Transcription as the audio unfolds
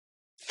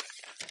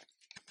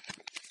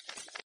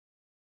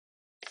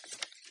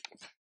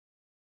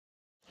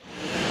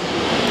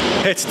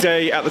here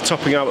today at the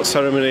topping out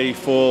ceremony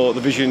for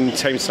the Vision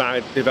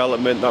Tameside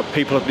development that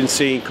people have been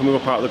seeing coming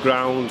up out of the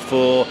ground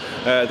for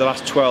the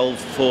last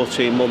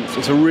 12-14 months.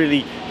 It's a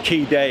really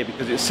key day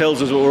because it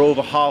tells us that we're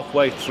over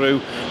halfway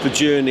through the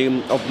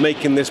journey of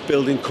making this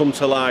building come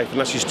to life and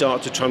actually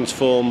start to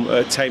transform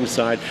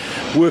Tameside.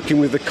 Working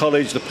with the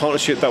college, the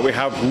partnership that we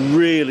have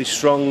really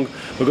strong.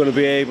 We're going to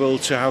be able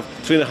to have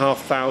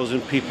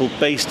 3,500 people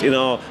based in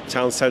our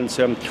town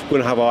centre. We're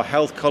going to have our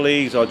health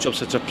colleagues, our Job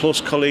Centre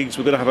Plus colleagues.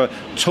 We're going to have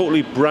a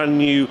totally brand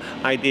new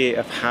idea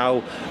of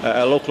how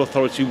a local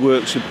authority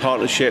works in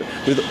partnership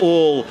with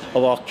all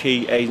of our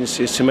key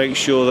agencies to make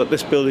sure that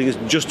this building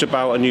isn't just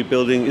about a new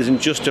building, isn't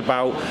just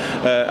about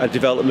a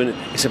development,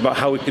 it's about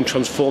how we can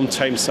transform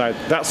Tameside.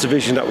 That's the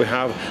vision that we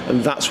have,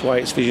 and that's why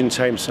it's Vision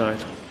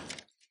Tameside.